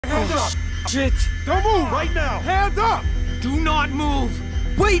Hands up! Shit! Don't move right now! Hands up! Do not move!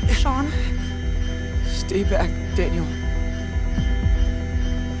 Wait! Sean? Stay back, Daniel.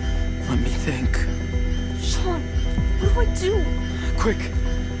 Let me think. Sean, what do I do? Quick!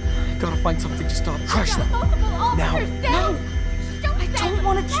 Gotta find something to stop. Crush them! Now! No! I don't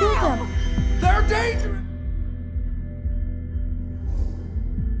want to kill them! They're dangerous!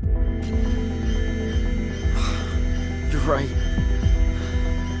 You're right.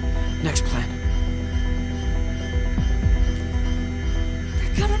 Next plan.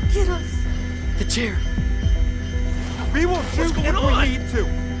 They're gonna get us! The chair! We will shoot if we need to.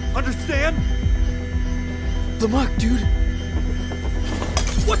 Understand? The muck, dude!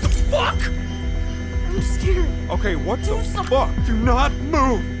 What the fuck?! I'm scared. Okay, what the something. fuck? Do not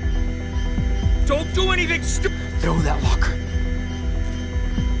move! Don't do anything stupid! Throw that locker.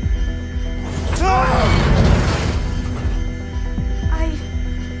 I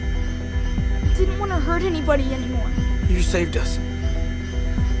didn't want to hurt anybody anymore. You saved us.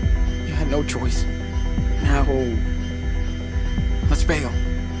 You had no choice. Now, let's bail.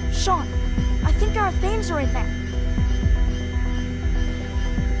 Sean, I think our things are in there.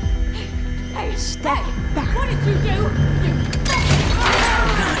 Hey, Step hey, back. what did you do?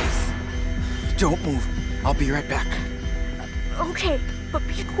 Nice. Don't move. I'll be right back. Okay, but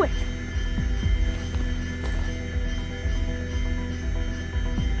be quick.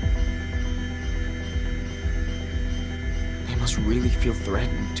 They must really feel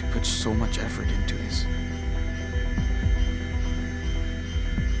threatened to put so much effort into this.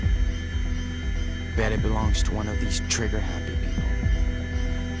 Bet it belongs to one of these trigger-happy people.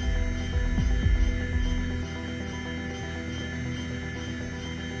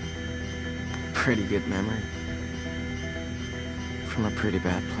 Pretty good memory. From a pretty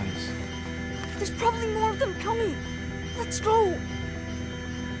bad place. There's probably more of them coming. Let's go.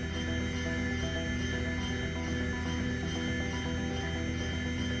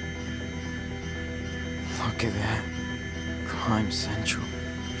 Look at that. Crime Central.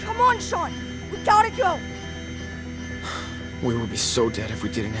 Come on, Sean. We gotta go. We would be so dead if we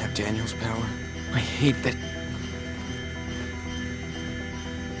didn't have Daniel's power. I hate that.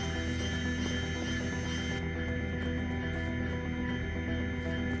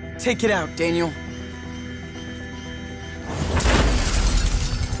 Take it out, Daniel.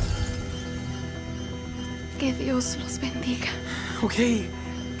 Que Dios los bendiga. Okay,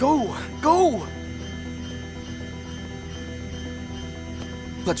 go, go!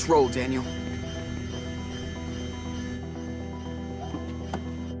 Let's roll, Daniel.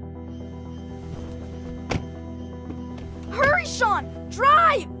 Hurry, Sean!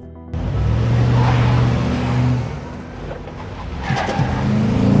 Drive!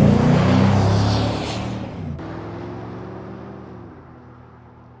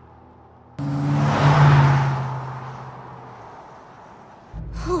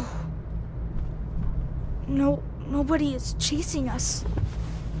 Nobody is chasing us.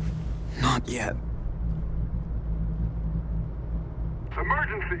 Not yet.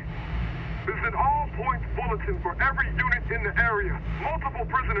 Emergency! There's an all-points bulletin for every unit in the area. Multiple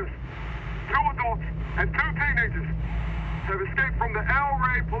prisoners, 2 adults, and 2 teenagers have escaped from the El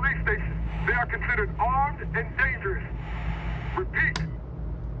Rey police station. They are considered armed and dangerous. Repeat.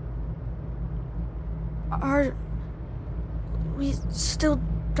 Are we still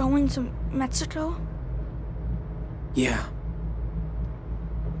going to Mexico? Yeah.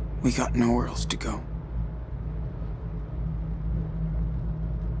 We got nowhere else to go.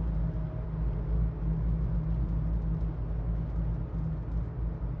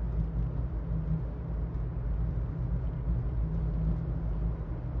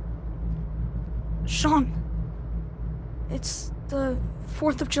 Sean, it's the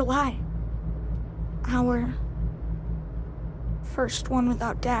 4th of July. Our first one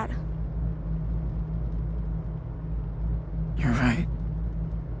without Dad. You're right.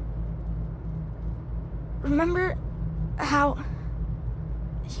 Remember how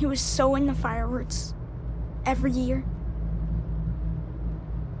he was so into fireworks every year?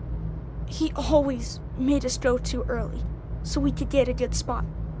 He always made us go too early so we could get a good spot.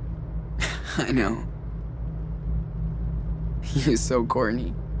 I know. He is so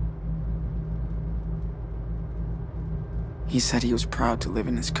corny. He said he was proud to live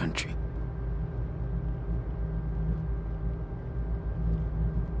in his country.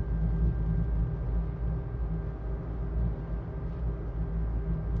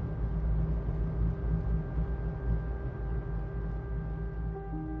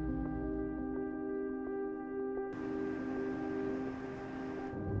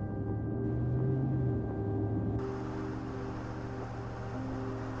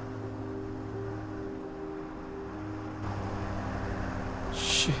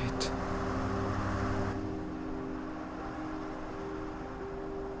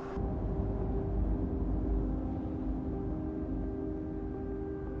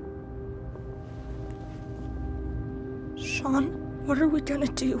 Sean, what are we gonna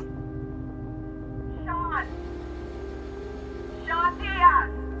do? Sean! Sean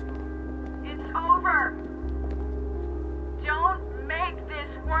Diaz! It's over! Don't make this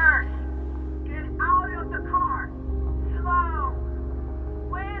worse! Get out of the car! Slow!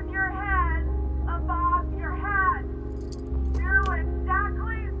 With your hands above your head! Do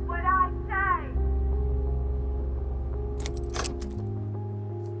exactly what I say!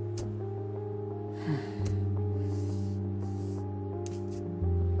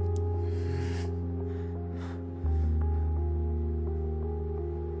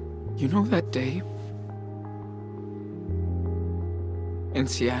 You know that day in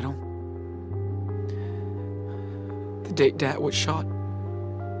Seattle? The day Dad was shot?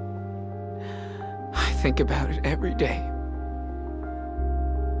 I think about it every day.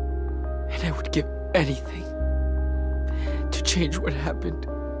 And I would give anything to change what happened.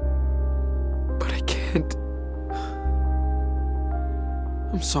 But I can't.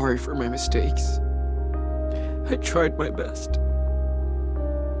 I'm sorry for my mistakes. I tried my best.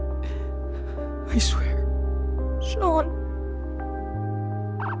 I swear. Sean.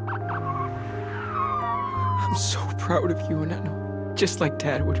 I'm so proud of you, and I know, just like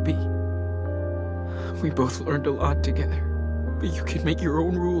Dad would be. We both learned a lot together, but you can make your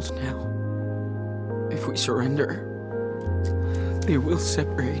own rules now. If we surrender, they will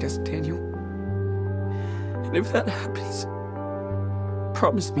separate us, Daniel. And if that happens,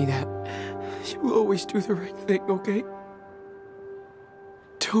 promise me that you will always do the right thing, okay?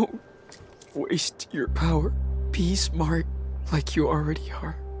 Don't waste your power. Be smart like you already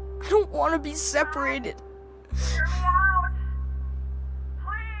are. I don't want to be separated. Hear me out!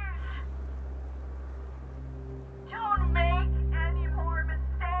 Please! Don't make any more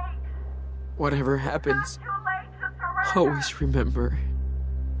mistakes! Whatever happens, It's too late to surrender! always remember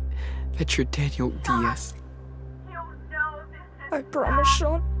that you're Daniel Diaz. You know this is I promise,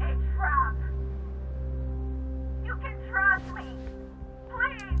 Sean. a trap. You can trust me.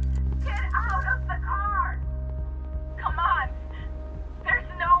 Please, get out of the car. Come on. There's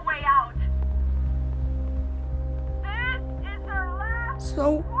no way out. This is your last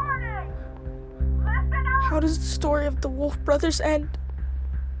So, warning. Listen up. how does the story of the Wolf brothers end?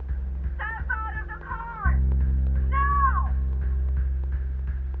 Step out of the car. Now.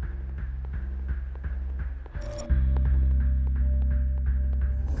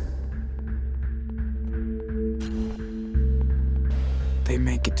 They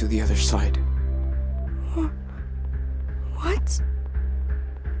make it to the other side. What?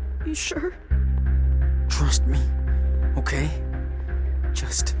 You sure? Trust me, okay?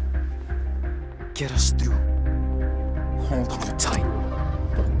 Just get us through. Hold on tight.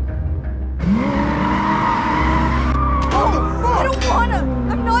 I don't wanna!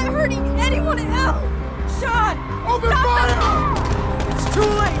 I'm not hurting anyone else! Sean! Open fire! It's too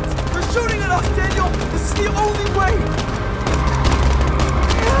late! They're shooting at us, Daniel! This is the only way!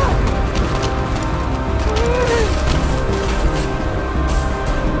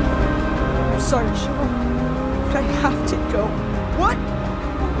 I'm sorry, Sean, but I have to go. What?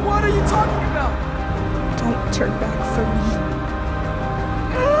 What are you talking about? Don't turn back for me.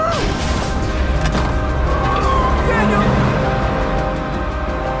 Daniel!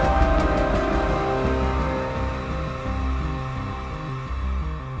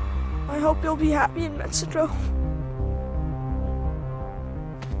 I hope you'll be happy in Mexico.